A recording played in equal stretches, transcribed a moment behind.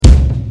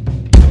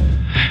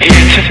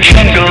It's a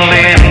jungle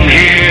in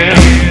here,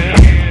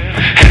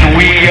 and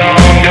we all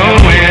know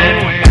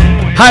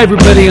it. Hi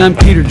everybody, I'm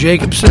Peter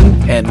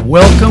Jacobson, and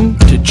welcome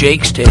to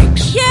Jake's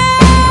Takes.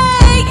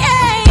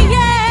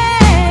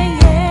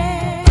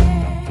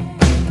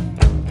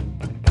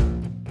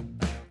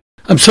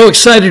 I'm so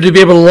excited to be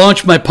able to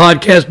launch my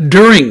podcast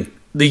during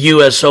the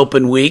U.S.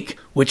 Open week,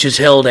 which is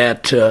held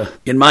at,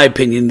 in my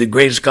opinion, the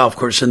greatest golf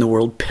course in the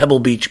world, Pebble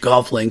Beach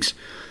Golf Links.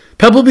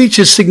 Pebble Beach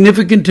is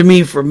significant to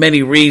me for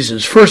many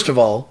reasons. First of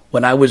all,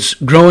 when I was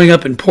growing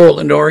up in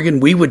Portland,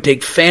 Oregon, we would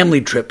take family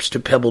trips to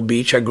Pebble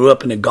Beach. I grew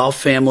up in a golf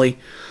family,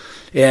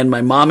 and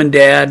my mom and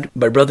dad,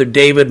 my brother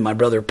David, my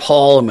brother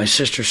Paul, and my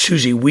sister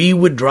Susie, we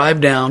would drive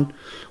down.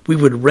 We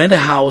would rent a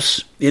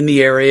house in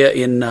the area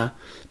in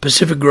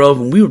Pacific Grove,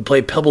 and we would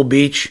play Pebble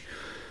Beach,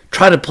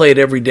 try to play it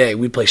every day.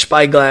 We'd play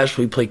Spyglass,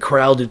 we'd play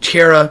Corral de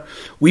Tierra.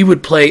 We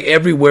would play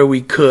everywhere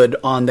we could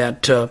on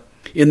that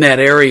in that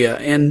area.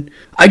 And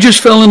I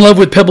just fell in love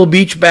with Pebble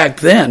Beach back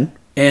then,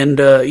 and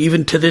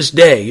even to this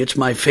day, it's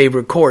my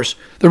favorite course.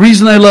 The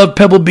reason I love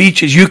Pebble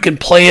Beach is you can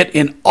play it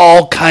in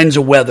all kinds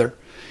of weather.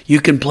 You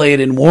can play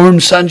it in warm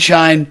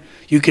sunshine.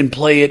 You can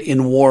play it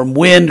in warm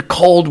wind,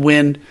 cold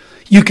wind.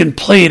 You can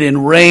play it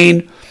in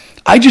rain.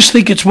 I just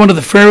think it's one of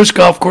the fairest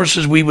golf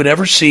courses we would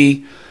ever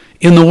see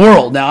in the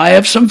world. Now, I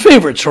have some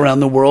favorites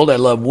around the world. I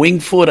love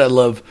Winged Foot. I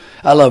love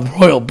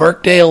Royal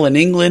Birkdale in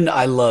England.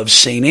 I love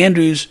St.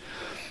 Andrews.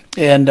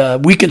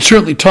 And we can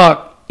certainly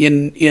talk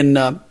in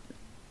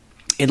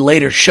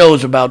later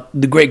shows about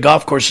the great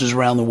golf courses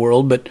around the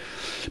world. But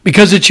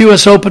because it's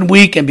U.S. Open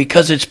week and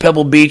because it's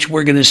Pebble Beach,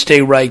 we're going to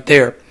stay right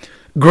there.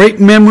 Great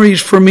memories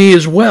for me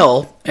as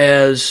well,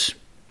 as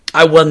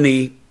I won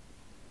the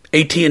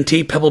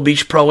AT&T Pebble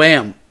Beach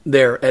Pro-Am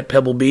there at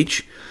Pebble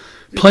Beach,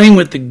 playing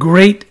with the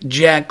great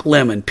Jack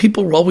Lemmon.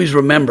 People will always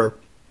remember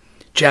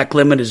Jack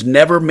Lemmon is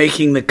never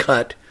making the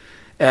cut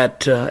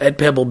at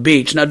Pebble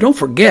Beach. Now, don't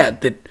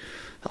forget that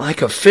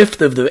like a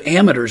fifth of the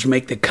amateurs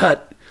make the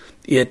cut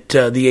at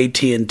the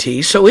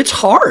AT&T, so it's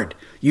hard.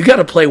 You got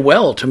to play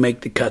well to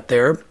make the cut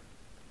there.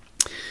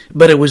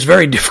 But it was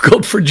very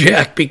difficult for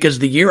Jack because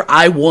the year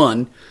I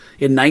won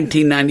in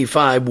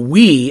 1995,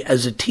 we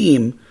as a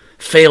team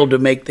failed to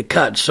make the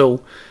cut.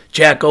 So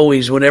Jack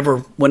always,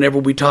 whenever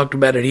we talked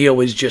about it, he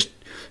always just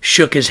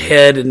shook his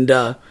head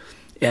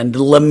and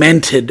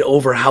lamented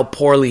over how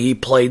poorly he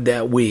played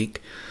that week.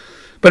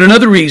 But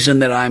another reason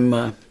that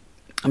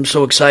I'm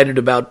so excited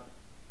about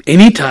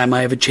any time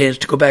I have a chance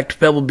to go back to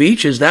Pebble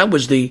Beach is that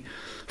was the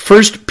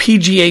first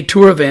PGA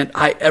Tour event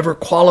I ever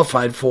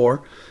qualified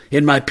for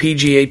in my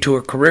PGA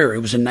Tour career.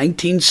 It was in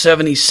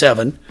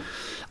 1977.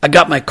 I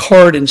got my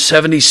card in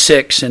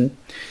 76, and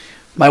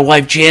my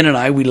wife Jan and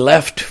I, we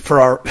left for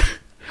our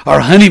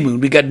honeymoon.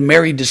 We got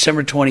married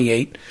December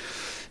 28th,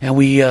 and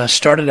we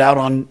started out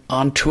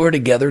on tour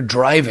together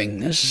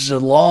driving. This is a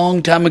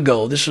long time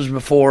ago. This was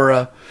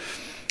before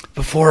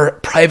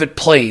private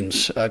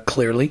planes,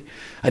 clearly.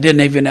 I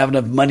didn't even have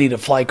enough money to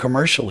fly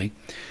commercially.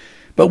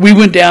 But we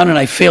went down, and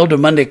I failed to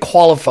Monday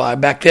qualify.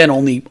 Back then,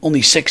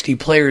 only 60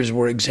 players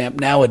were exempt.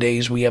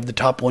 Nowadays, we have the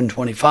top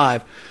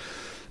 125.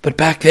 But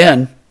back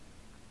then,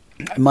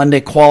 I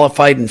Monday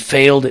qualified and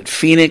failed at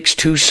Phoenix,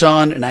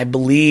 Tucson, and I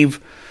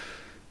believe,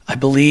 I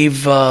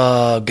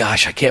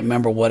can't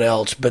remember what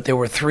else, but there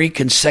were 3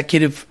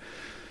 consecutive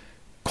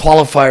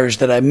qualifiers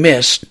that I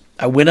missed.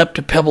 I went up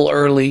to Pebble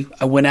early,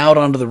 I went out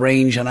onto the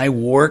range, and I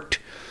worked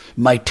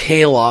my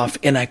tail off,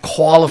 and I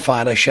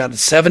qualified. I shot at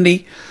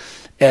 70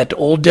 at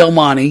Old Del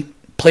Monte,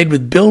 played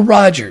with Bill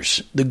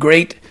Rogers, the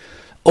great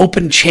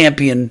Open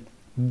champion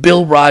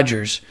Bill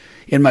Rogers,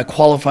 in my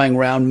qualifying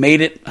round, made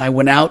it. I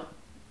went out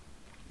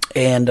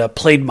and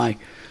played my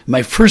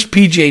first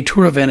PGA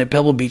Tour event at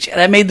Pebble Beach,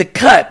 and I made the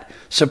cut,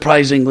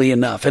 surprisingly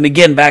enough. And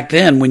again, back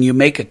then, when you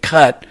make a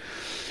cut,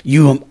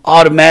 you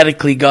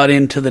automatically got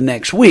into the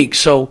next week.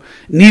 So,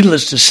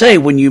 needless to say,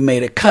 when you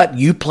made a cut,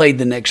 you played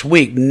the next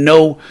week.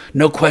 No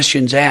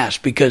questions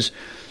asked, because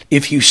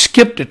if you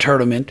skipped a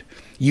tournament,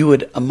 you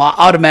would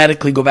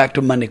automatically go back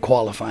to Monday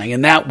qualifying,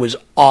 and that was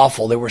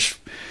awful. There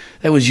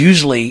was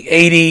usually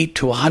 80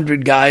 to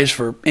 100 guys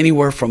for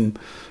anywhere from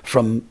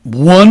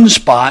one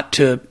spot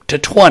to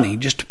 20,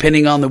 just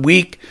depending on the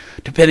week,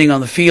 depending on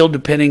the field,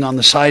 depending on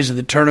the size of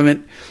the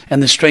tournament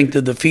and the strength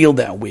of the field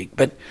that week.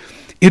 But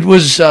it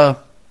was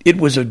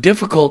a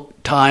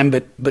difficult time,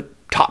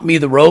 but taught me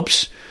the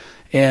ropes.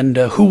 And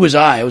who was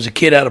I? I was a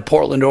kid out of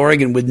Portland,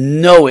 Oregon, with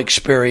no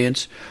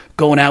experience,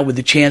 going out with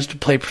the chance to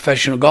play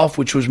professional golf,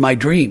 which was my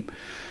dream.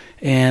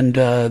 And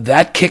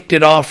that kicked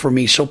it off for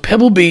me. So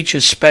Pebble Beach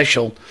is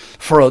special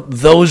for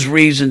those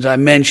reasons I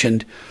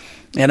mentioned.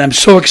 And I'm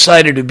so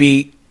excited to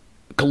be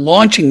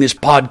launching this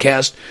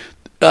podcast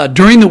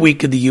during the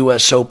week of the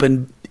U.S.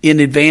 Open in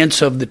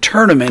advance of the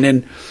tournament.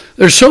 And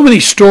there's so many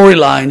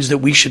storylines that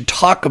we should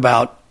talk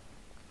about.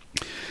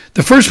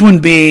 The first one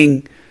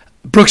being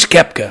Brooks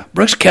Koepka.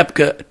 Brooks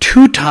Koepka,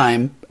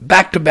 2-time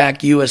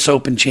back-to-back U.S.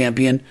 Open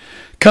champion,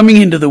 coming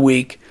into the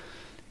week.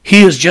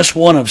 He is just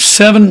one of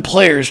 7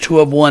 players to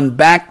have won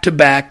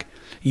back-to-back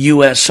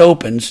U.S.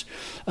 Opens.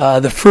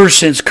 The first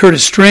since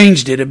Curtis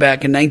Strange did it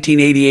back in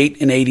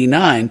 1988 and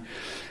 89.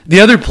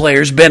 The other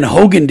players, Ben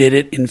Hogan did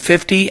it in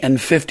 50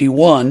 and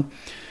 51.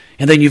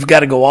 And then you've got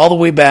to go all the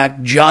way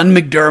back. John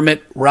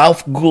McDermott,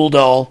 Ralph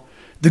Guldahl,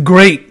 the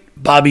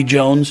great Bobby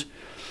Jones.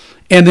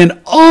 And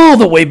then all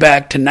the way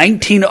back to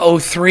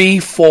 1903,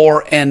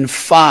 4, and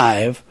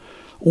 5,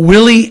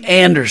 Willie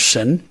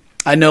Anderson.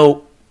 I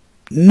know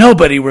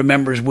nobody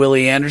remembers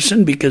Willie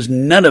Anderson because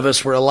none of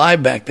us were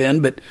alive back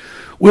then, but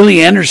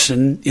Willie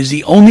Anderson is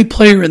the only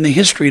player in the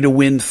history to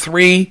win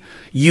 3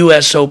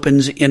 U.S.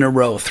 Opens in a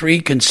row,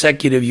 3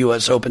 consecutive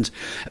U.S. Opens.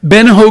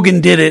 Ben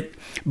Hogan did it,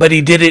 but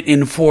he did it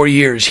in 4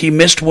 years. He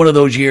missed one of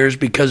those years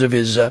because of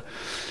his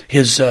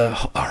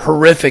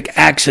horrific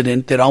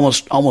accident that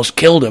almost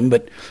killed him,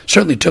 but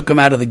certainly took him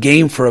out of the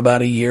game for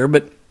about a year.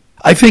 But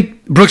I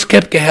think Brooks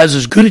Koepka has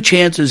as good a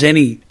chance as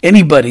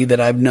anybody that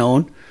I've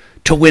known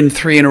to win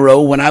 3 in a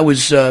row. When I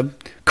was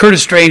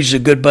Curtis Strange is a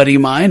good buddy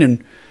of mine,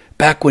 and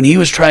back when he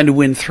was trying to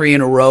win 3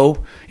 in a row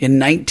in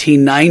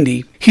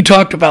 1990, he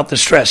talked about the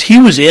stress. He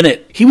was in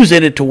it. He was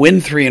in it to win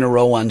 3 in a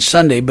row on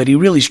Sunday, but he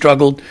really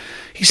struggled.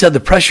 He said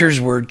the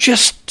pressures were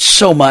just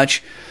so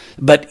much.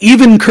 But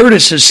even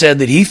Curtis has said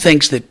that he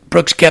thinks that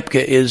Brooks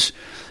Koepka is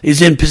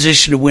in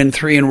position to win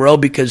 3 in a row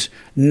because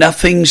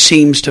nothing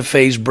seems to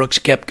faze Brooks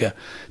Koepka.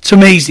 It's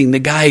amazing. The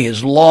guy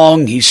is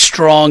long, he's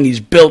strong,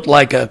 he's built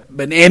like an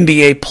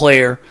NBA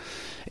player.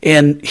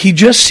 And he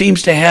just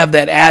seems to have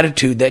that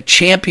attitude, that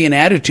champion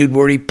attitude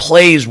where he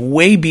plays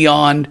way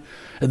beyond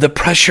the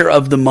pressure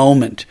of the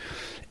moment.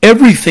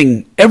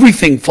 Everything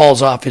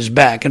falls off his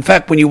back. In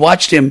fact, when you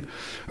watched him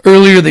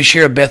earlier this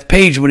year at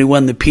Bethpage when he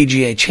won the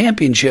PGA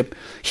Championship,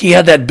 he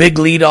had that big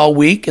lead all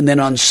week. And then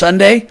on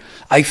Sunday,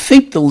 I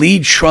think the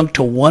lead shrunk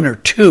to 1 or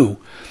 2.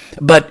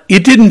 But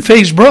it didn't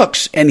faze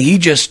Brooks, and he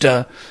just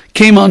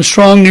came on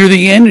strong near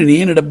the end, and he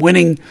ended up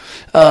winning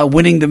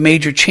the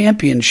major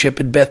championship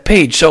at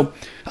Bethpage. So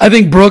I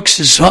think Brooks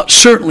is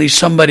certainly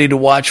somebody to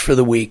watch for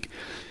the week.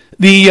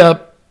 The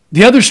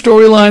other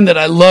storyline that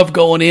I love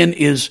going in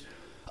is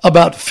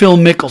about Phil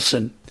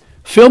Mickelson.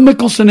 Phil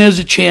Mickelson has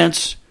a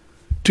chance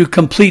to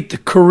complete the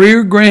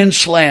career Grand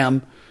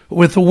Slam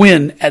with a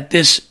win at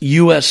this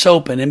U.S.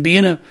 Open. And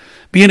being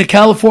a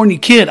California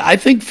kid, I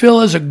think Phil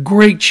has a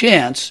great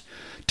chance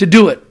to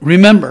do it.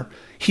 Remember,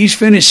 he's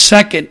finished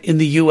second in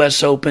the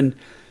U.S. Open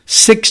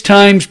 6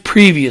 times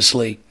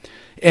previously.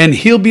 And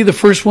he'll be the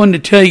first one to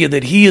tell you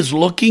that he is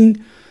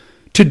looking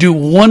to do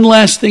one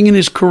last thing in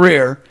his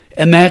career,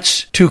 and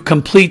that's to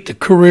complete the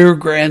career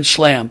Grand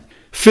Slam.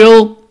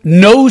 Phil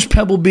knows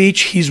Pebble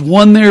Beach. He's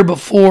won there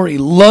before. He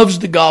loves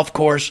the golf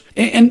course.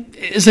 And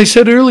as I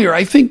said earlier,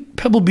 I think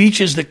Pebble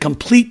Beach is the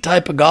complete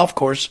type of golf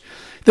course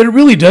that it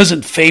really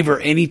doesn't favor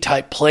any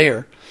type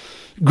player.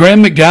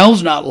 Graham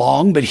McDowell's not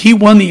long, but he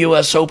won the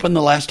U.S. Open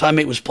the last time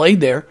it was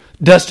played there.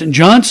 Dustin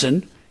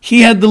Johnson,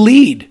 he had the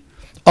lead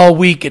all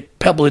week at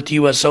Pebble at the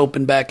U.S.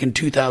 Open back in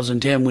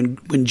 2010 when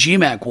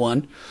GMAC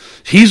won.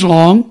 He's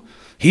long.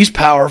 He's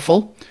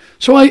powerful.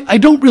 So I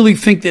don't really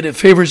think that it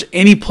favors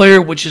any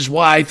player, which is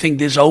why I think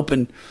this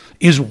Open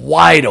is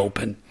wide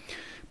open.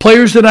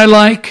 Players that I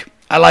like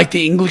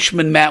the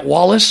Englishman Matt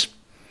Wallace.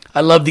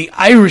 I love the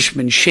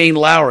Irishman Shane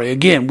Lowry.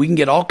 Again, we can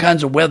get all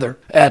kinds of weather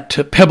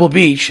at Pebble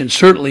Beach, and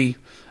certainly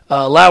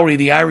Lowry,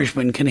 the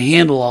Irishman, can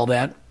handle all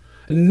that.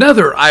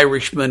 Another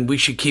Irishman we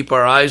should keep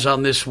our eyes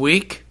on this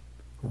week,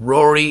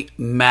 Rory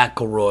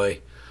McIlroy.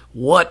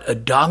 What a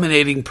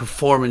dominating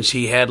performance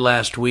he had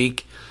last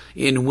week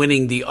in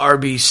winning the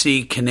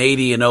RBC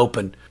Canadian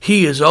Open.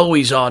 He is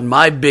always on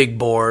my big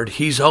board.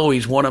 He's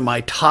always one of my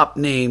top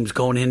names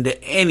going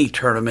into any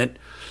tournament.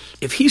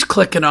 If he's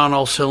clicking on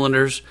all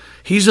cylinders,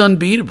 he's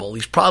unbeatable.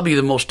 He's probably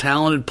the most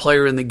talented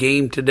player in the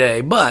game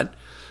today. But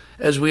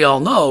as we all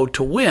know,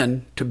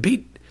 to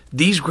beat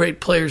these great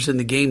players in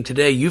the game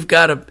today, you've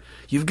got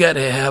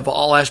to have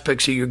all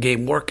aspects of your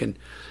game working.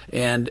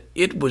 And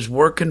it was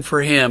working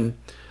for him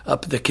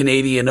up at the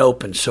Canadian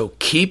Open. So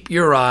keep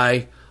your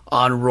eye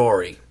on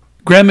Rory.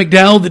 Graham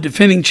McDowell, the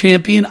defending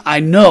champion, I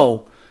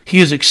know he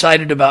is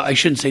excited about, I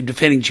shouldn't say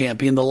defending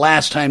champion, the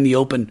last time the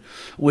Open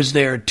was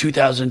there in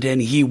 2010,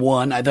 he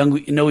won. I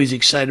know he's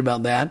excited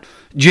about that.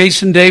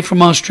 Jason Day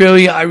from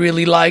Australia, I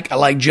really like. I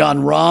like John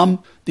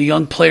Rahm, the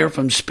young player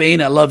from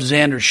Spain. I love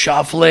Xander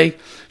Schauffele.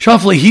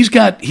 Schauffele,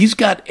 he's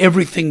got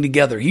everything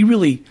together. He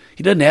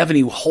doesn't have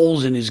any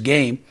holes in his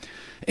game.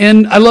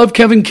 And I love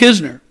Kevin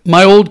Kisner,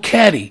 my old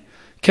caddy.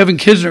 Kevin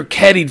Kisner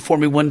caddied for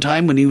me one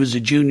time when he was a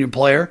junior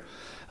player.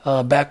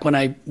 Back when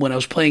I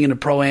was playing in the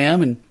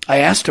Pro-Am, and I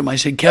asked him, I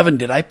said, Kevin,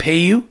 did I pay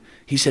you?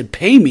 He said,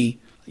 pay me?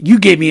 You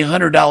gave me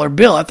 $100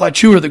 bill. I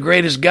thought you were the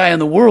greatest guy in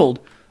the world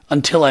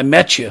until I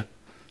met you.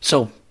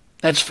 So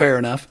that's fair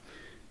enough.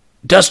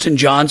 Dustin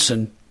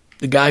Johnson,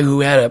 the guy who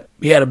had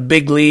a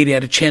big lead, he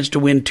had a chance to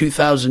win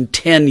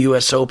 2010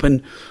 U.S.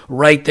 Open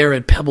right there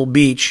at Pebble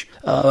Beach.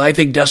 I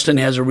think Dustin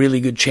has a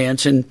really good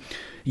chance. And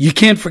you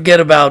can't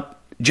forget about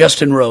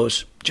Justin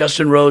Rose.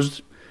 Justin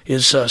Rose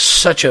is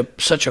such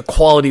a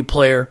quality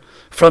player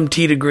from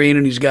tee to green,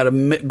 and he's got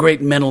a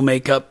great mental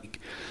makeup.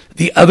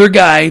 The other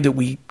guy that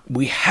we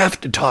we have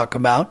to talk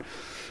about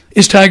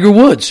is Tiger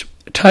Woods.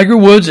 Tiger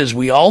Woods, as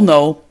we all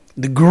know,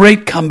 the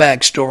great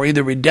comeback story,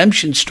 the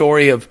redemption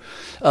story of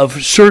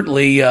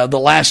certainly the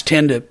last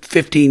 10 to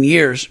 15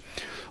 years,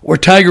 where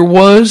Tiger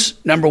was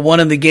number one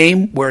in the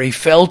game, where he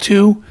fell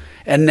to,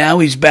 and now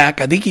he's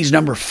back. I think he's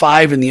number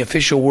 5 in the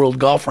official world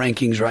golf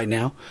rankings right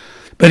now.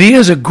 But he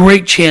has a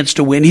great chance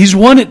to win. He's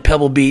won at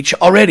Pebble Beach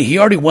already. He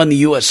already won the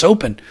U.S.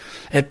 Open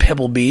at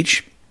Pebble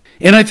Beach.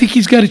 And I think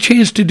he's got a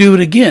chance to do it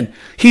again.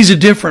 He's a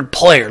different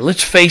player.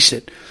 Let's face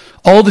it.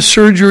 All the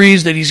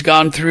surgeries that he's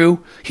gone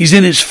through, he's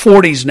in his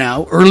 40s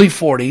now, early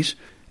 40s,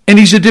 and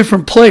he's a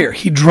different player.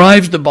 He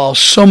drives the ball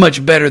so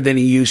much better than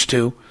he used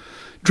to.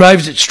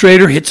 Drives it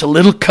straighter, hits a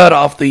little cut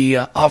off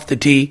the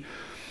tee.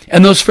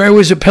 And those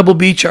fairways at Pebble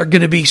Beach are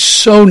going to be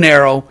so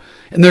narrow,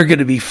 and they're going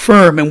to be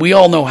firm. And we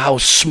all know how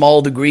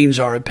small the greens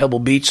are at Pebble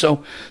Beach,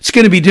 so it's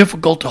going to be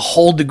difficult to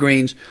hold the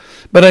greens.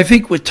 But I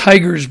think with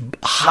Tiger's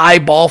high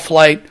ball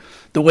flight,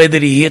 the way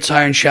that he hits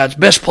iron shots,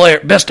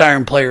 best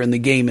iron player in the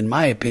game, in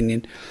my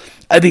opinion,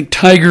 I think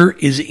Tiger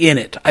is in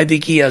it. I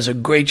think he has a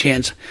great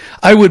chance.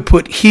 I would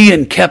put he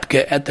and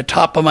Koepka at the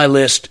top of my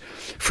list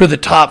for the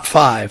top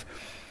 5.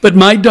 But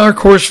my dark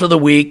horse for the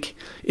week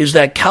is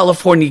that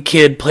California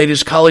kid, played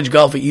his college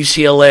golf at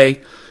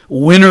UCLA,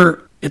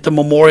 winner at the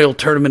Memorial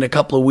Tournament a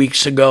couple of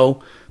weeks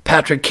ago,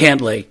 Patrick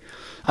Cantlay.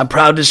 I'm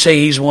proud to say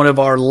he's one of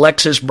our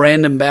Lexus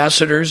brand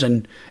ambassadors,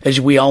 and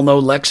as we all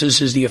know,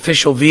 Lexus is the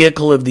official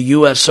vehicle of the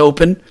U.S.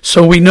 Open.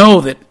 So we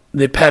know that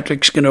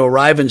Patrick's going to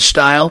arrive in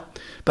style,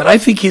 but I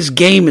think his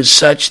game is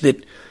such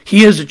that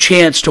he has a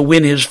chance to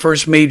win his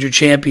first major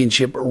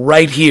championship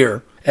right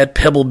here at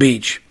Pebble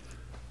Beach.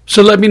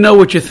 So let me know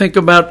what you think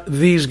about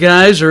these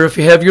guys, or if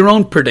you have your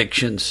own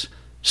predictions.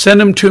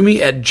 Send them to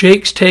me at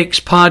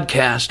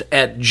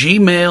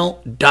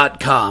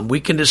jakestakespodcast@gmail.com. We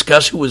can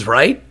discuss who was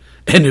right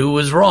and who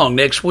was wrong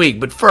next week.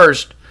 But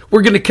first,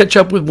 we're going to catch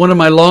up with one of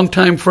my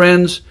longtime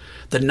friends,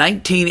 the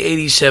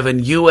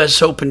 1987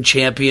 U.S. Open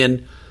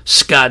champion,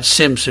 Scott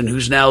Simpson,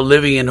 who's now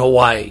living in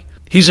Hawaii.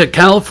 He's a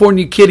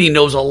California kid. He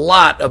knows a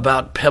lot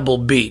about Pebble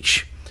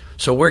Beach.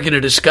 So we're going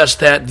to discuss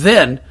that.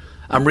 Then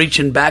I'm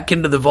reaching back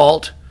into the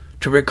vault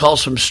to recall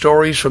some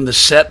stories from the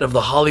set of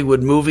the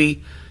Hollywood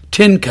movie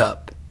Tin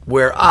Cup,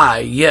 where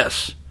I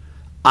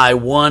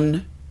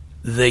won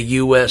the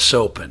U.S.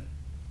 Open.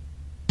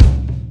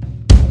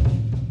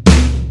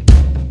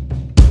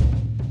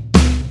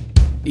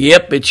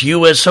 Yep, it's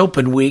U.S.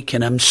 Open week,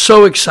 and I'm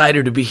so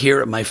excited to be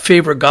here at my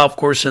favorite golf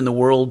course in the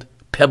world,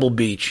 Pebble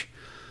Beach.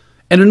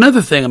 And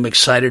another thing I'm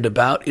excited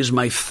about is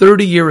my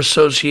 30-year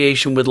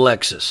association with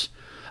Lexus,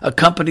 a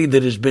company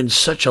that has been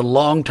such a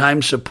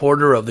long-time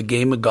supporter of the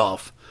game of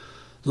golf.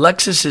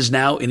 Lexus is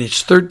now in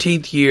its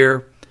 13th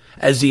year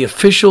as the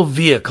official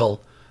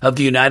vehicle of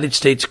the United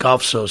States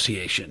Golf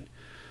Association.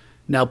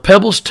 Now,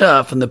 Pebble's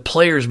tough, and the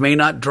players may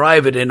not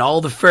drive it in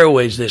all the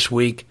fairways this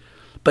week,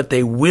 but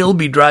they will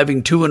be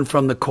driving to and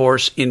from the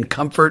course in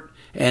comfort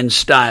and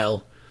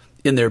style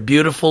in their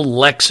beautiful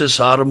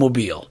Lexus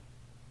automobile.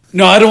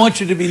 No, I don't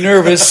want you to be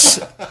nervous.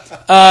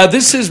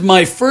 This is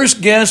my first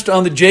guest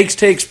on the Jake's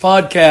Takes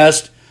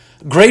podcast.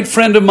 Great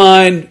friend of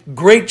mine,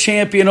 great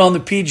champion on the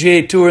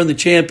PGA Tour and the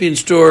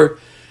Champions Tour,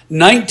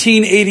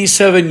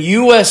 1987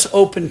 U.S.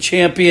 Open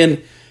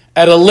champion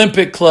at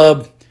Olympic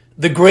Club,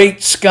 the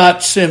great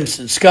Scott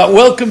Simpson. Scott,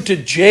 welcome to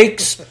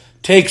Jake's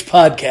Takes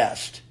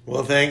podcast.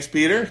 Well, thanks,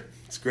 Peter.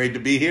 It's great to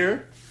be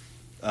here.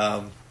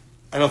 I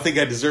don't think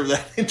I deserve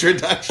that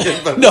introduction,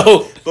 but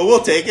No. but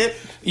we'll take it.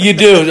 You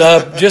do.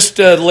 Just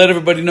to let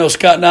everybody know,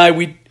 Scott and I,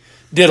 we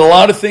did a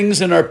lot of things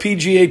in our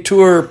PGA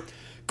Tour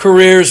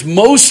careers,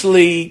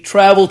 mostly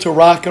travel to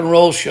rock and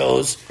roll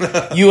shows.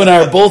 You and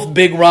I are both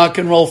big rock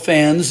and roll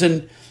fans,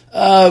 and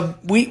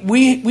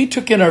we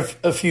took in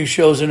a few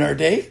shows in our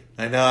day.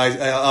 I know.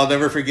 I'll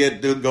never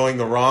forget going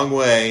the wrong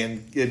way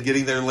and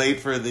getting there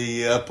late for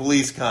the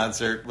Police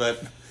concert,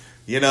 but,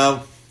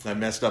 I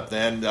messed up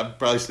then. I'm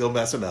probably still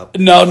messing up.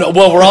 No.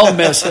 Well, we're all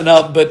messing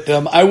up, but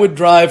I would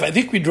drive. I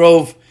think we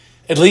drove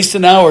at least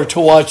an hour to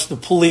watch the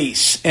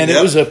Police, and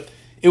Yep.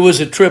 it was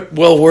a trip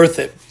well worth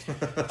it.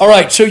 All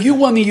right, so you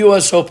won the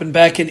U.S. Open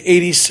back in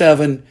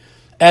 '87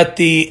 at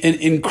the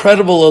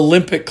incredible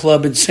Olympic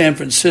Club in San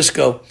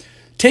Francisco.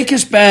 Take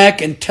us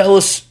back and tell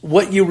us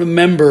what you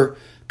remember,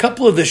 a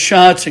couple of the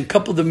shots and a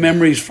couple of the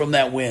memories from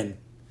that win.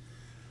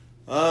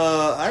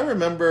 I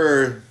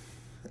remember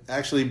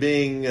actually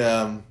being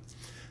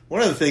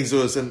one of the things that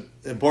was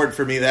important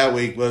for me that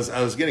week was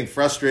I was getting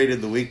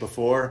frustrated the week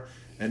before,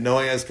 and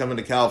knowing I was coming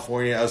to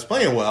California, I was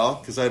playing well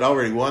because I'd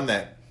already won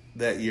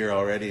that year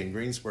already in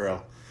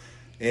Greensboro.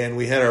 And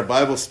we had our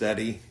Bible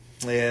study,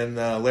 and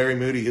Larry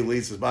Moody, who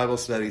leads the Bible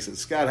study, said,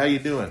 "Scott, how you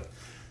doing?"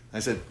 I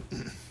said,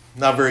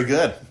 "Not very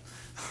good.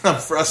 I'm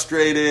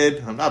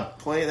frustrated. I'm not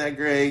playing that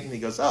great." And he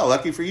goes, "Oh,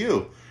 lucky for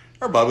you.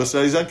 Our Bible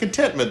study's on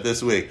contentment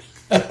this week."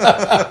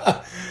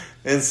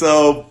 And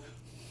so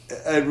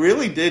it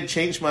really did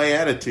change my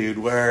attitude,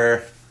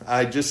 where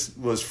I just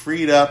was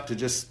freed up to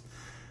just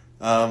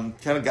kind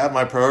of got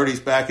my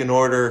priorities back in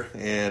order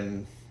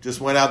and just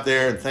went out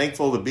there and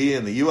thankful to be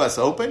in the U.S.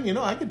 Open. You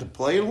know, I get to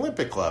play at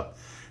Olympic Club.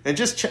 And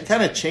just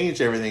kind of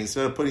changed everything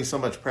instead of putting so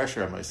much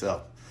pressure on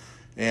myself.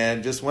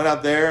 And just went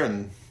out there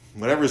and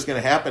whatever's going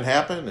to happen,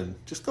 happened.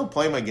 And just go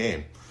play my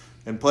game.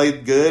 And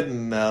played good.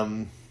 And,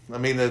 I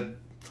mean,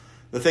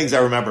 the things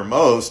I remember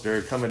most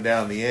are coming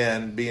down the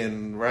end,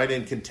 being right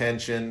in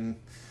contention,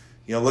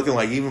 you know, looking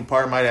like even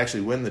par might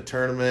actually win the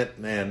tournament.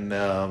 And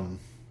I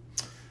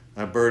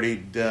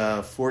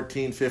birdied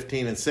 14,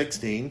 15, and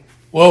 16.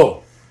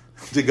 Whoa.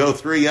 To go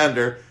 3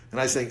 under.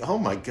 And I think, oh,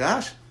 my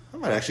gosh. I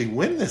might actually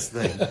win this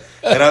thing.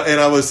 and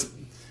I was,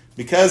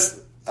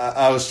 because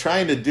I was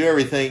trying to do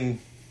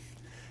everything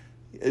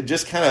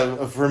just kind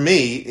of, for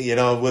me, you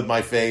know, with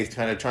my faith,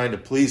 kind of trying to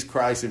please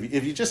Christ.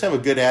 If you just have a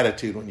good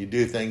attitude when you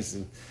do things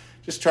and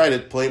just try to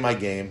play my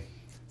game.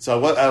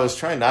 So I was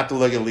trying not to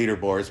look at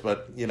leaderboards,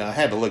 but, you know, I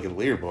had to look at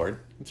the leaderboard.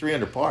 I'm 3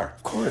 under par.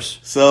 Of course.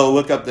 So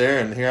look up there,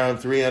 and here I'm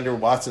 3 under.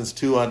 Watson's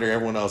 2 under.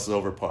 Everyone else is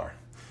over par.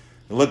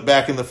 I look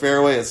back in the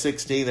fairway at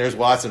 16. There's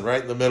Watson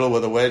right in the middle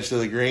with a wedge to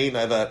the green.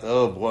 I thought,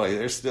 oh, boy,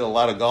 there's still a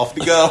lot of golf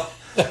to go.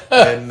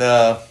 And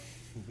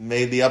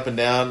made the up and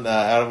down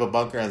out of a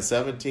bunker on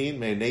 17.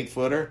 Made an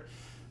 8-footer.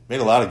 Made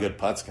a lot of good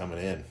putts coming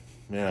in.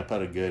 Man, I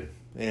putted good.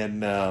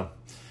 And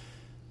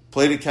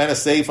played it kind of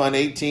safe on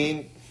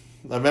 18.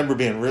 I remember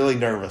being really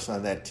nervous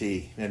on that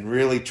tee and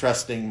really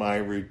trusting my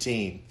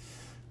routine.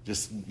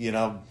 Just, you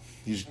know,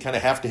 you kind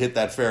of have to hit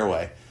that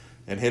fairway.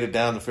 And hit it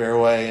down the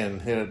fairway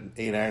and hit an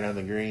 8-iron on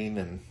the green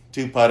and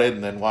 2-putted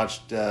and then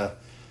watched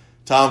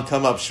Tom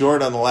come up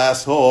short on the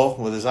last hole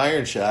with his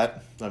iron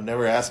shot. I've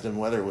never asked him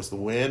whether it was the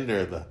wind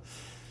or the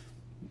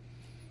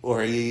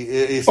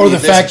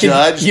fact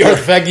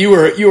that you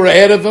were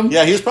ahead of him.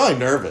 Yeah, he was probably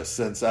nervous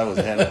since I was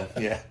ahead of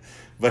him. Yeah,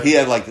 but he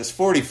had like this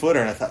 40-footer,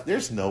 and I thought,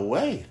 "There's no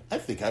way. I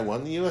think I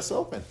won the U.S.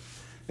 Open."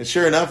 And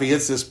sure enough, he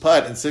hits this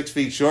putt, and 6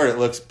 feet short, it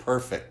looks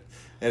perfect.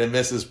 And it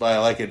misses by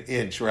like an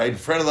inch right in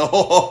front of the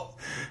hole.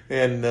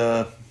 And,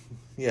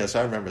 yes,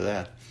 I remember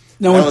that.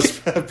 Now, that was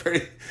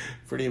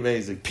pretty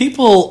amazing.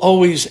 People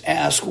always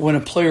ask when a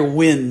player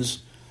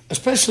wins,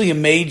 especially a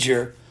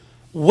major,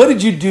 what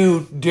did you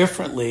do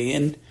differently?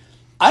 And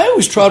I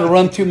always try to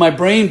run through my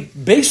brain,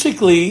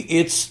 basically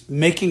it's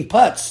making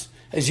putts.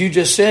 As you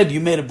just said, you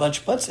made a bunch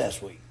of putts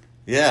last week.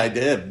 Yeah, I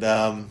did.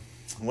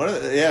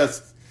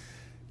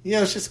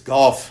 It's just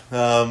golf.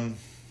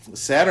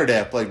 Saturday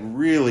I played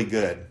really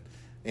good.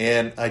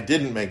 And I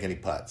didn't make any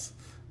putts.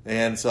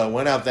 And so I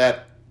went out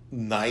that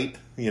night,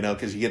 you know,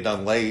 because you get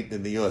done late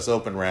in the U.S.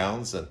 Open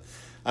rounds. And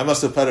I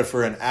must have putted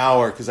for an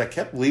hour because I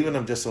kept leaving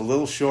them just a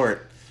little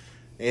short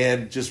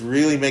and just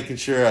really making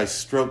sure I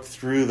stroked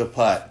through the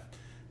putt.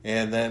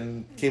 And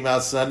then came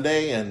out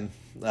Sunday and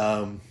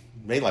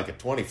made like a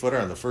 20-footer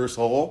on the first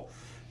hole.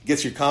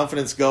 Gets your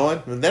confidence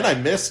going. And then I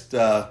missed,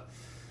 I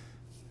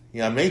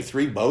made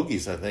 3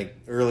 bogeys, I think,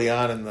 early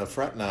on in the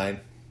front 9.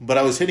 But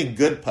I was hitting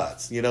good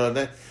putts, you know, and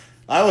then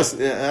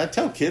I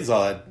tell kids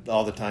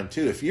all the time,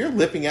 too. If you're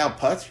lipping out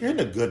putts, you're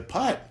hitting a good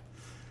putt.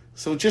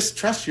 So just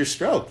trust your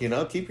stroke, you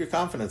know. Keep your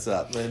confidence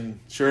up. And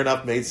sure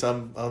enough, made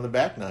some on the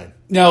back 9.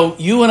 Now,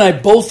 you and I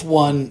both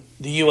won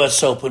the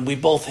U.S. Open. We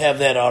both have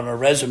that on our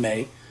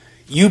resume.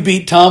 You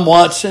beat Tom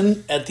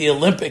Watson at the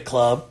Olympic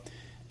Club.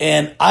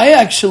 And I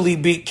actually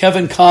beat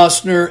Kevin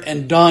Costner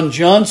and Don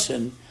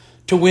Johnson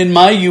to win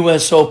my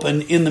U.S.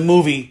 Open in the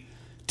movie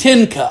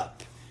Tin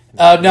Cup.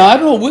 Now, I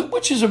don't know,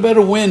 which is a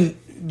better win?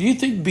 Do you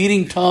think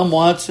beating Tom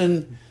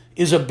Watson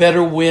is a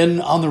better win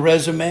on the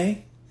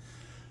resume?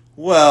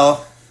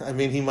 Well, I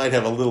mean, he might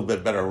have a little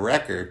bit better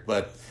record,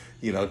 but,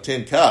 you know,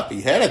 Tin Cup,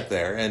 he had it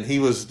there, and he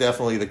was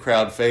definitely the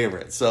crowd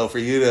favorite. So for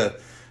you to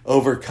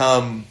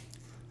overcome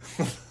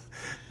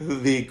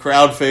the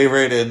crowd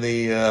favorite and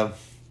the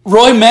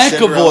Roy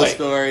McAvoy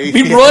story.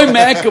 Roy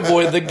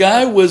McAvoy, the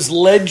guy was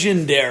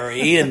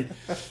legendary,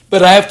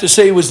 but I have to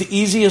say it was the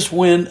easiest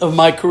win of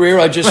my career.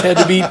 I just had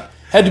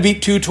to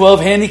beat 2 12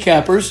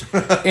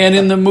 handicappers, and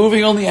in the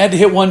movie only had to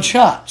hit 1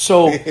 shot.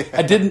 So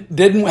I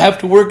didn't have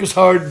to work as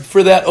hard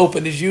for that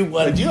Open as you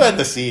would. But you had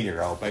the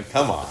Senior Open.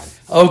 Come on.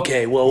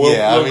 Okay, well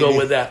we'll go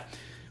with that.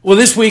 Well,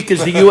 this week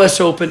is the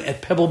U.S. Open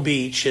at Pebble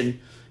Beach, and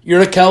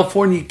you're a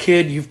California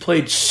kid. You've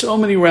played so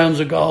many rounds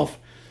of golf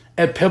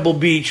at Pebble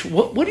Beach.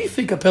 What do you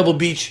think of Pebble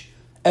Beach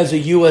as a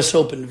U.S.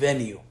 Open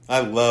venue?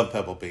 I love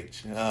Pebble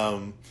Beach.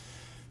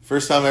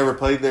 First time I ever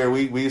played there,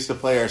 we used to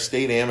play our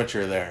state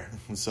amateur there.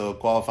 And so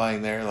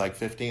qualifying there, like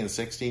 15 and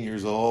 16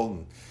 years old.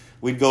 And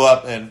we'd go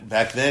up, and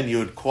back then you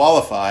would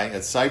qualify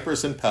at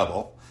Cypress and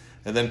Pebble,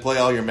 and then play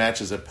all your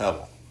matches at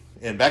Pebble.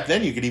 And back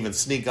then you could even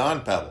sneak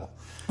on Pebble.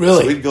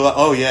 Really? So we'd go,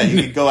 oh yeah,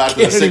 you could go out to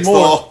the 6th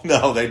hole.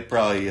 No, they'd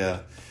probably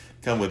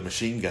come with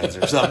machine guns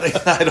or something.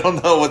 I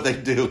don't know what they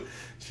do.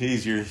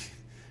 Jeez, you're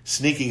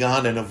sneaking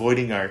on and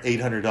avoiding our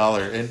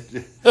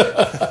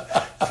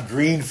 $800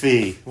 green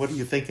fee. What are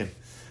you thinking?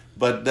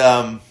 But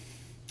I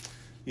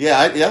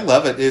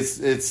love it.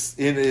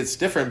 It's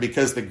different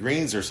because the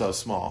greens are so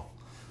small.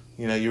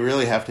 You know, you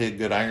really have to hit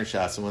good iron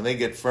shots, and when they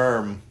get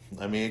firm,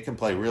 I mean, it can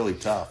play really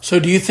tough. So,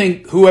 do you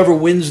think whoever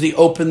wins the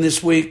Open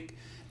this week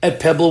at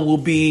Pebble will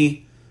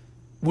be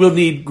will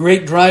need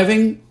great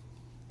driving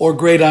or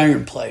great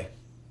iron play?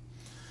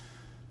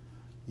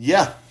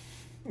 Yeah.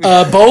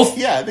 Both?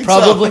 Yeah, I think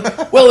probably.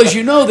 so. Well, as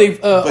you know,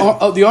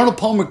 the Arnold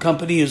Palmer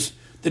Company is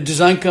the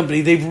design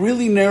company. They've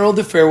really narrowed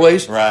the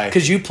fairways. Right.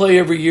 Because you play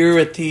every year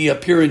at the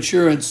Pure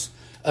Insurance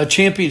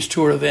Champions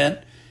Tour event.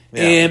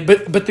 Yeah. And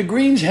but the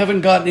greens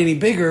haven't gotten any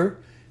bigger.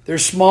 They're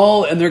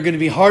small, and they're going to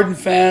be hard and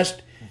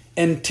fast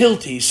and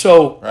tilty.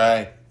 So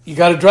Right. you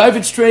got to drive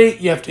it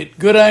straight. You have to hit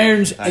good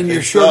irons, and your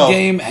think short so.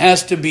 game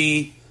has to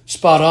be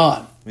spot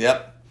on.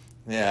 Yep.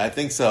 Yeah, I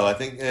think so.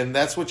 And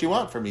that's what you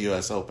want from a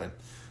U.S. Open.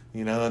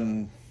 You know,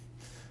 and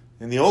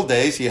in the old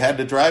days, you had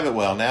to drive it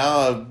well.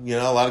 Now,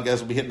 a lot of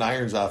guys will be hitting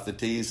irons off the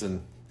tees.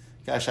 And,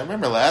 gosh, I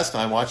remember last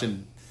time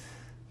watching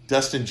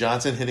Dustin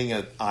Johnson hitting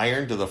an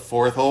iron to the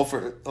fourth hole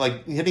for,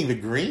 hitting the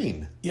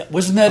green. Yeah,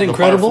 wasn't that On the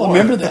incredible? par I four.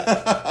 remember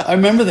that. I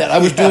remember that.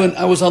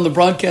 I was on the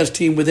broadcast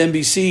team with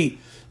NBC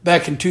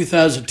back in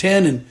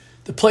 2010, and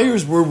the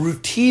players were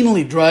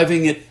routinely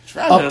driving it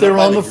Driving up it there up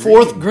by on the the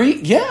fourth green.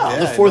 green. Yeah,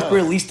 the I fourth know.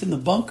 green, at least in the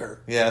bunker.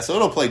 Yeah, so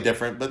it'll play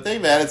different. But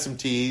they've added some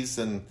tees,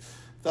 and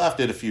they'll have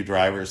to hit a few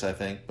drivers, I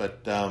think.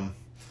 But,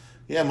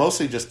 yeah,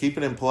 mostly just keep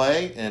it in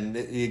play, and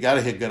you got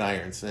to hit good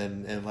irons.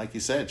 And like you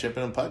said,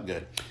 chipping and putt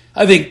good.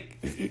 I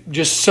think,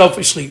 just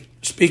selfishly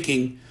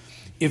speaking,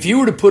 if you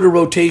were to put a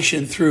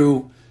rotation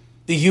through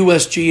the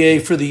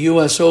USGA for the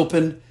U.S.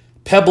 Open,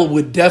 Pebble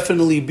would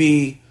definitely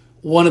be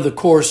one of the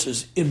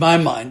courses, in my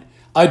mind.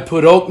 I'd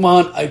put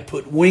Oakmont, I'd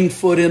put Winged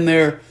Foot in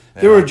there.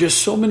 There are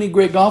just so many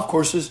great golf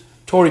courses.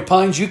 Torrey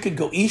Pines, you could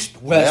go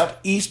east-west,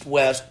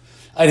 east-west.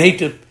 I'd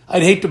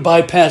hate to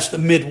bypass the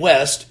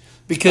Midwest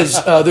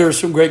because there are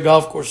some great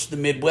golf courses in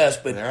the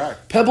Midwest, but There are.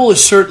 Pebble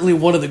is certainly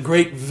one of the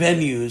great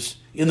venues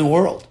in the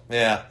world.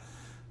 Yeah.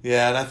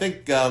 Yeah, and I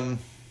think everyone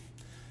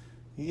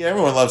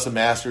loves the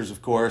Masters,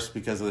 of course,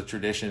 because of the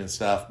tradition and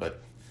stuff,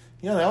 but,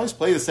 they always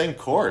play the same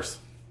course.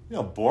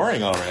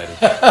 Boring already.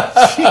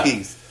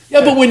 Jeez.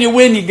 Yeah, but when you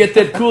win, you get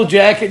that cool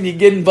jacket and you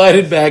get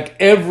invited back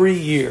every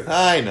year.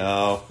 I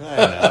know.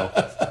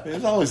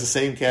 There's always the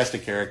same cast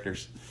of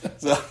characters.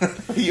 So,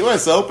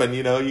 U.S. Open,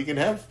 you can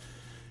have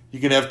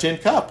Tin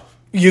Cup.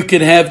 You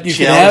can have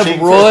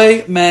Challenging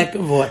Roy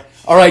McAvoy.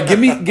 All right, give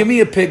me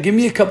a pick. Give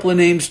me a couple of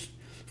names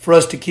for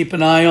us to keep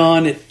an eye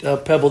on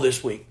at Pebble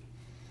this week.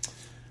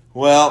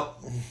 Well,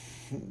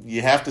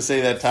 you have to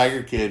say that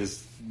Tiger Kid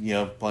is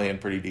playing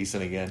pretty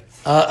decent again.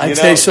 I'd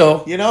say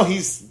so.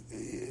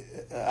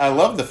 I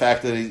love the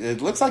fact that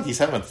it looks like he's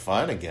having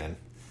fun again.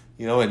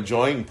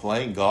 Enjoying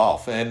playing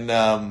golf, and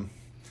I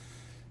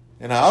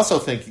also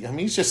think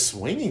he's just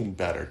swinging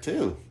better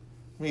too.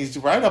 He's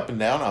right up and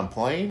down on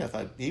playing. I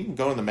thought even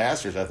going to the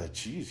Masters, I thought,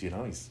 geez,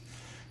 he's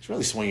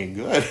really swinging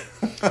good.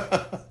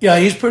 Yeah,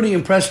 he's pretty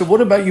impressive.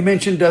 What about, you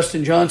mentioned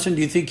Dustin Johnson?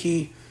 Do you think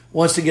he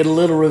wants to get a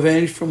little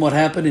revenge from what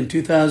happened in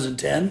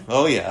 2010?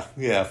 Oh yeah.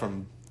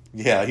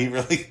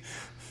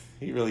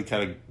 He really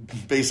kind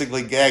of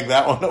basically gagged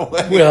that one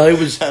away. Well, it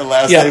was that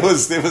last day. It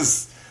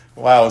was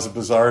wow. It was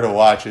bizarre to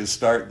watch his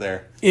start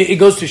there. It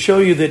goes to show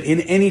you that in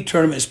any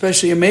tournament,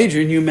 especially a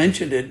major, and you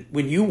mentioned it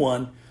when you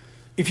won,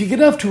 if you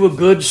get off to a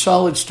good,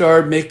 solid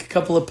start, make a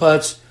couple of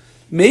putts,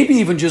 maybe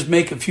even just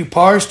make a few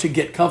pars to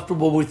get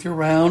comfortable with your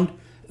round,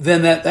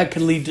 then that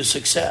can lead to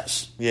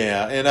success.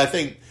 Yeah, and I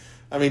think,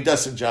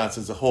 Dustin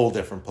Johnson's a whole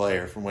different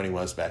player from when he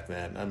was back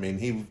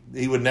then.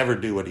 He would never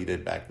do what he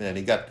did back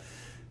then.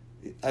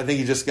 I think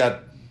he just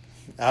got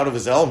out of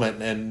his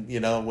element, and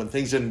when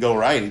things didn't go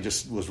right, he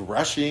just was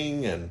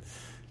rushing and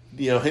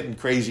hitting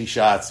crazy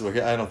shots.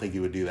 Where I don't think he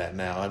would do that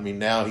now.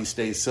 Now he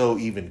stays so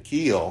even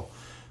keel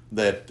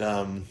that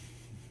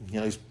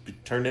he's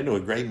turned into a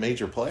great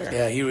major player.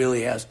 Yeah, he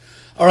really has.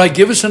 All right,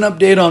 give us an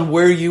update on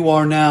where you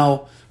are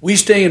now. We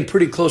stay in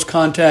pretty close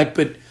contact,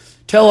 but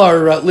tell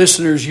our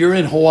listeners you're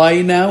in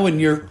Hawaii now,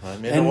 and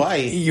I'm in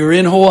Hawaii. You're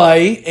in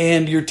Hawaii,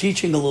 and you're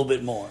teaching a little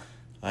bit more.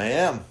 I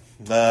am.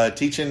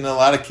 Teaching a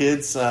lot of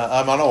kids.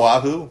 I'm on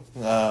Oahu,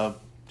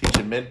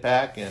 teaching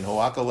mid-pack and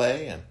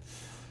Ho'akalei,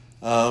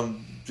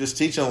 and just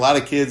teaching a lot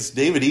of kids.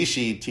 David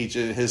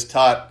Ishii has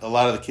taught a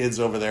lot of the kids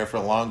over there for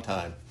a long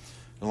time,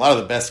 and a lot of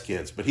the best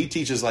kids. But he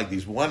teaches like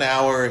these 1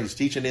 hour. He's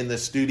teaching in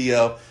this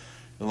studio,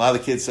 and a lot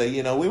of the kids say,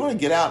 we want to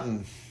get out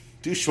and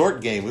do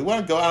short game. We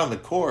want to go out on the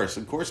course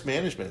and course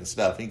management and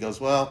stuff. He goes,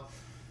 well,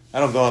 I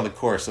don't go on the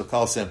course, so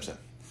call Simpson.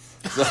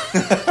 So,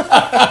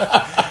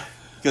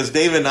 because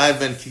David and I have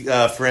been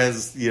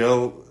friends,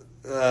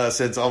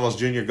 since almost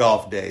junior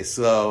golf days.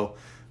 So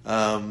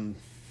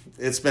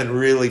it's been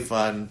really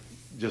fun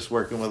just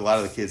working with a lot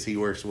of the kids he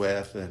works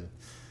with, and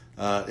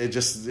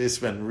it's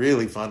been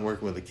really fun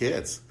working with the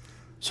kids.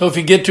 So if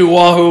you get to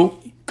Oahu,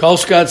 call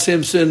Scott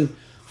Simpson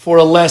for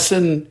a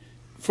lesson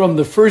from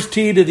the first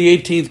tee to the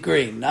 18th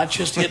green, not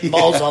just hitting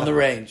balls on the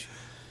range.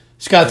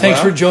 Scott, thanks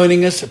for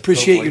joining us.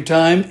 Appreciate your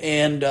time,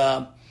 and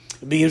it'll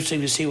be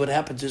interesting to see what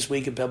happens this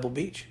week at Pebble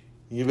Beach.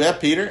 You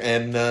bet, Peter,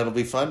 and it'll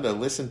be fun to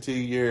listen to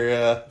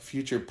your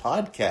future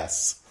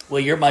podcasts. Well,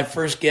 you're my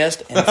first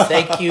guest, and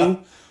thank you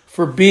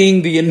for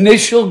being the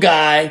initial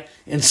guy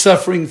and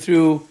suffering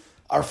through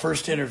our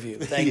first interview.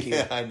 Thank you.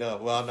 Yeah, I know.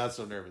 Well, I'm not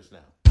so nervous now.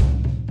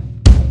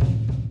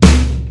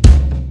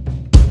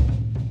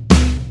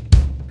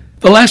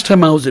 The last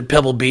time I was at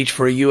Pebble Beach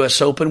for a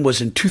U.S. Open was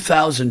in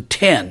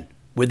 2010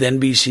 with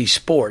NBC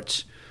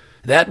Sports.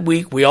 That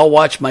week, we all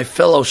watched my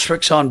fellow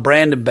Srixon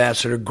brand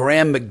ambassador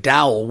Graham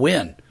McDowell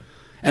win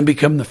and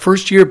become the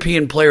first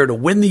European player to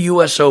win the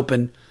U.S.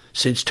 Open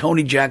since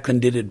Tony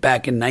Jacklin did it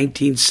back in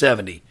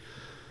 1970.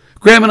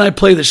 Graham and I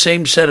play the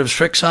same set of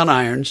Srixon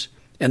irons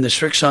and the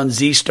Srixon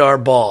Z-Star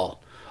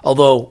ball,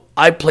 although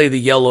I play the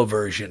yellow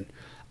version.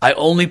 I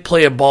only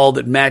play a ball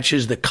that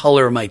matches the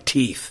color of my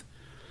teeth.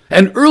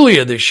 And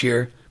earlier this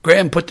year,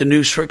 Graham put the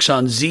new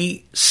Srixon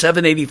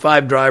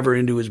Z785 driver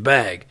into his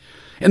bag.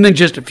 And then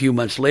just a few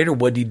months later,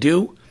 what'd he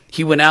do?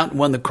 He went out and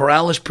won the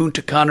Corrales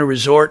Punta Cana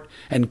Resort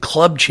and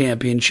Club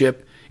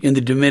Championship in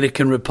the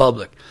Dominican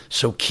Republic.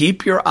 So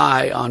keep your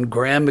eye on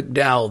Graham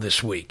McDowell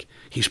this week.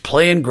 He's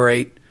playing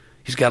great.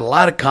 He's got a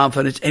lot of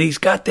confidence, and he's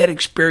got that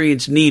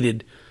experience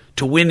needed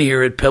to win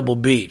here at Pebble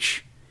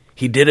Beach.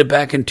 He did it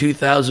back in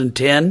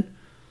 2010.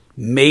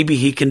 Maybe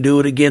he can do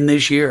it again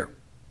this year.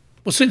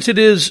 Well, since it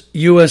is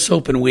U.S.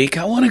 Open week,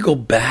 I want to go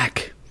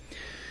back,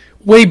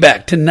 way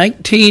back to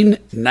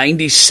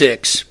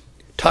 1996.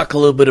 Talk a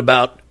little bit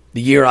about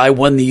the year I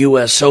won the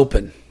U.S.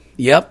 Open.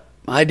 Yep,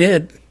 I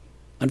did.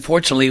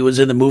 Unfortunately, it was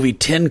in the movie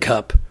Tin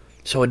Cup,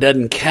 so it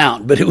doesn't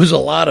count, but it was a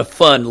lot of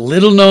fun.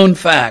 Little known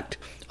fact,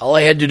 all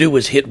I had to do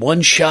was hit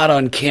one shot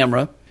on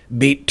camera,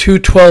 beat two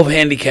 12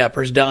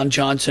 handicappers, Don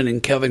Johnson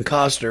and Kevin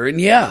Costner, and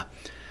yeah,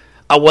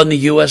 I won the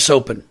U.S.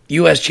 Open.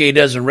 USGA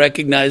doesn't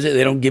recognize it.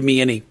 They don't give me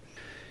any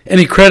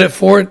credit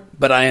for it,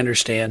 but I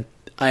understand.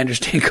 I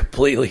understand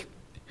completely.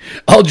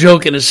 All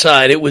joking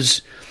aside, it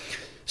was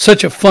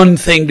such a fun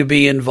thing to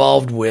be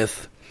involved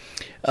with.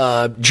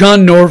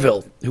 John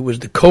Norville, who was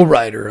the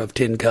co-writer of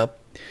Tin Cup,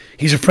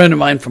 he's a friend of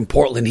mine from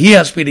Portland. He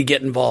asked me to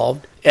get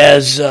involved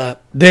as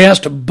they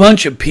asked a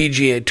bunch of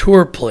PGA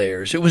Tour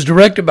players. It was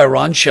directed by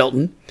Ron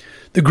Shelton,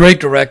 the great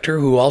director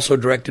who also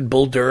directed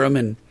Bull Durham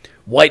and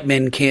White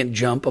Men Can't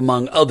Jump,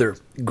 among other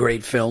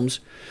great films.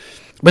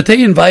 But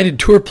they invited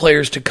tour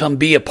players to come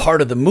be a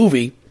part of the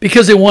movie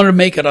because they wanted to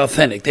make it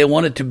authentic. They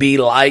wanted to be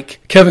like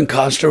Kevin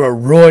Costner or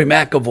Roy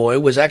McIlroy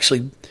was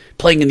actually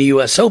playing in the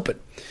U.S. Open.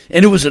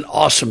 And it was an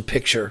awesome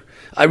picture.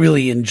 I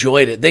really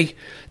enjoyed it.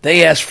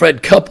 They asked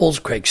Fred Couples,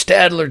 Craig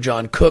Stadler,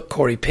 John Cook,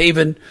 Corey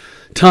Pavin,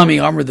 Tommy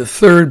Armour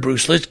III,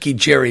 Bruce Litsky,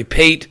 Jerry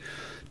Pate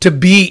to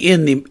be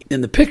in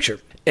the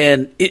picture.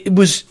 And it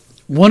was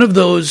one of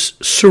those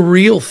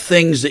surreal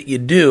things that you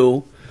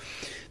do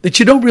that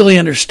you don't really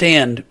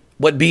understand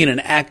what being an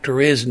actor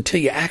is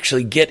until you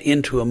actually get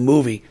into a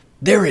movie.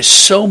 There is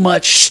so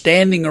much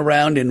standing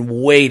around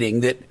and waiting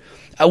that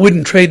I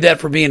wouldn't trade that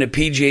for being a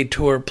PGA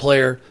Tour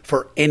player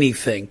for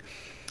anything.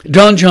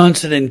 Don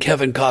Johnson and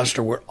Kevin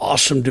Costner were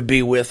awesome to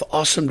be with,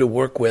 awesome to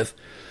work with,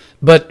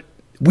 but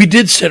we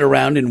did sit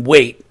around and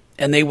wait,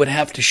 and they would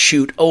have to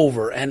shoot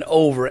over and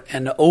over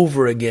and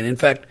over again. In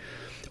fact,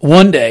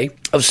 one day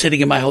I was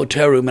sitting in my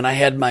hotel room and I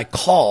had my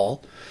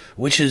call,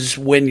 which is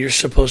when you're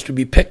supposed to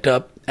be picked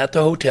up at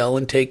the hotel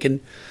and taken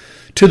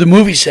to the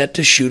movie set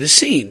to shoot a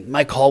scene.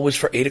 My call was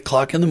for 8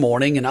 o'clock in the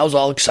morning, and I was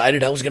all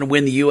excited. I was going to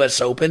win the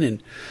U.S.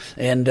 Open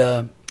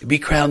and be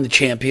crowned the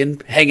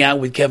champion, hang out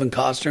with Kevin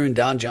Costner and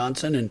Don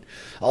Johnson and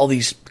all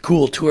these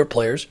cool tour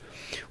players.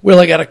 Well,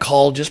 I got a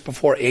call just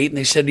before 8, and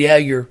they said, yeah,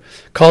 your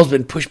call's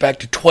been pushed back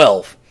to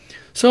 12.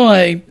 So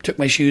I took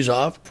my shoes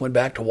off, went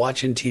back to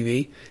watching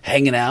TV,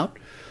 hanging out.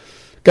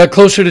 Got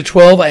closer to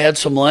 12, I had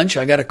some lunch.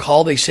 I got a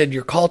call. They said,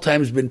 your call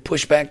time's been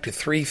pushed back to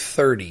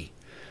 3:30.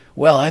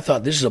 Well, I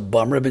thought, this is a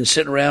bummer. I've been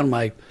sitting around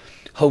my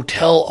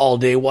hotel all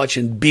day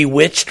watching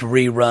Bewitched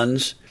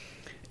reruns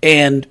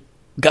and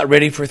got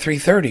ready for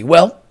 3:30.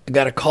 Well, I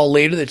got a call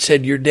later that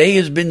said, your day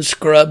has been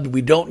scrubbed.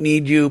 We don't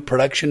need you.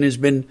 Production has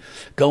been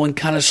going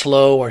kind of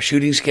slow. Our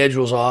shooting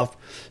schedule's off.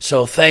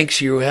 So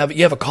thanks. You have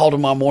a call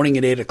tomorrow morning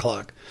at 8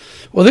 o'clock.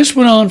 Well, this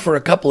went on for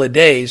a couple of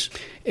days,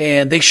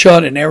 and they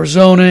shot in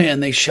Arizona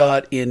and they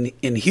shot in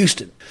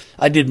Houston.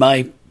 I did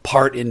my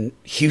part in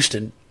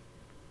Houston.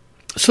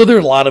 So there are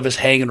a lot of us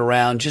hanging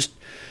around, just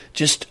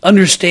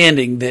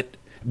understanding that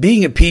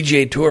being a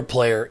PGA Tour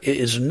player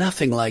is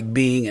nothing like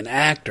being an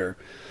actor.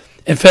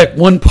 In fact,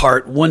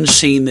 one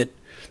scene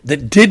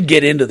that did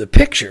get into the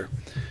picture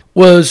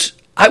was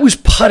I was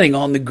putting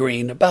on the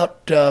green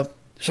about,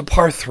 it's a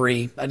par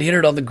 3. I'd hit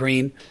it on the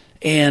green,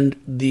 and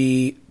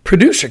the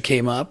producer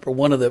came up, or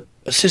one of the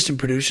assistant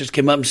producers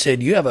came up and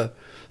said, you have a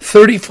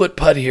 30-foot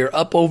putt here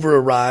up over a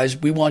rise.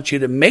 We want you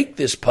to make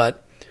this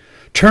putt,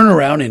 turn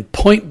around, and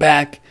point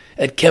back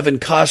at Kevin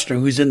Costner,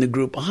 who's in the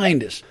group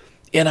behind us.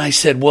 And I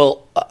said,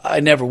 well, I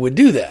never would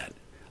do that.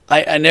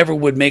 I never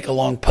would make a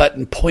long putt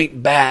and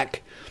point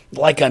back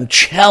like I'm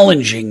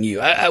challenging you.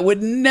 I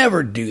would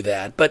never do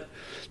that. But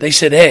they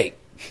said, hey,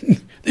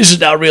 this is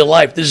not real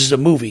life. This is a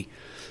movie.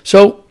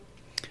 So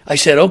I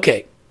said,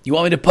 okay, you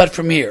want me to putt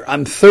from here?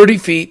 I'm 30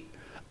 feet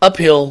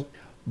uphill,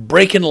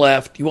 breaking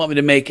left. You want me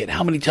to make it?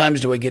 How many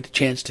times do I get the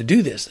chance to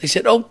do this? They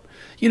said,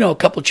 a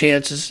couple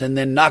chances, and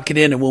then knock it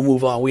in and we'll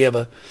move on. We have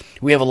a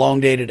long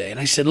day today. And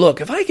I said,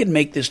 look, if I can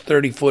make this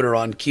 30-footer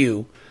on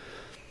cue,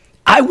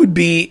 I'd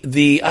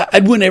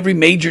win every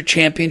major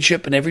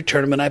championship and every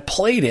tournament I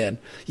played in.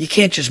 You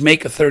can't just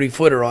make a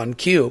 30-footer on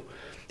cue.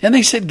 And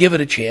they said, give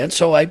it a chance.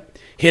 So I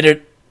hit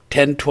it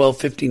 10, 12,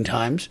 15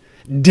 times.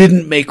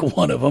 Didn't make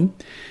one of them.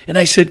 And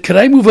I said, could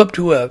I move up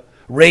to a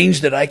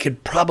range that I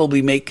could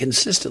probably make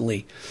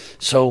consistently?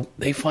 So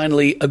they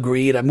finally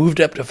agreed. I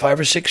moved up to 5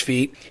 or 6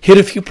 feet, hit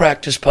a few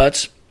practice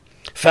putts,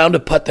 found a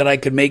putt that I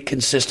could make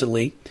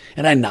consistently,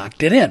 and I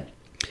knocked it in.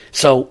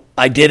 So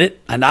I did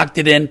it. I knocked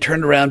it in,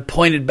 turned around,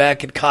 pointed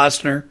back at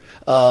Costner.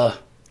 I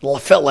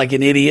felt like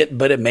an idiot,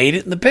 but it made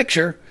it in the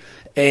picture.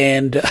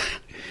 And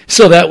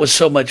so that was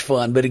so much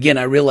fun. But again,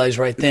 I realized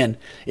right then,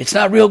 it's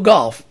not real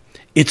golf.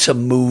 It's a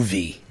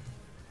movie.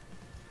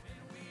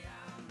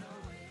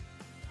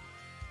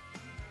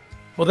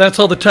 Well, that's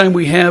all the time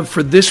we have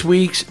for this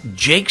week's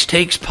Jake's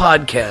Takes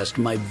podcast,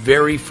 my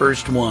very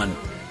first one.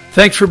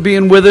 Thanks for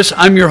being with us.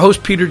 I'm your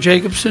host, Peter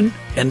Jacobson,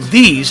 and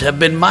these have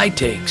been my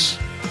takes.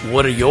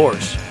 What are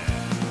yours?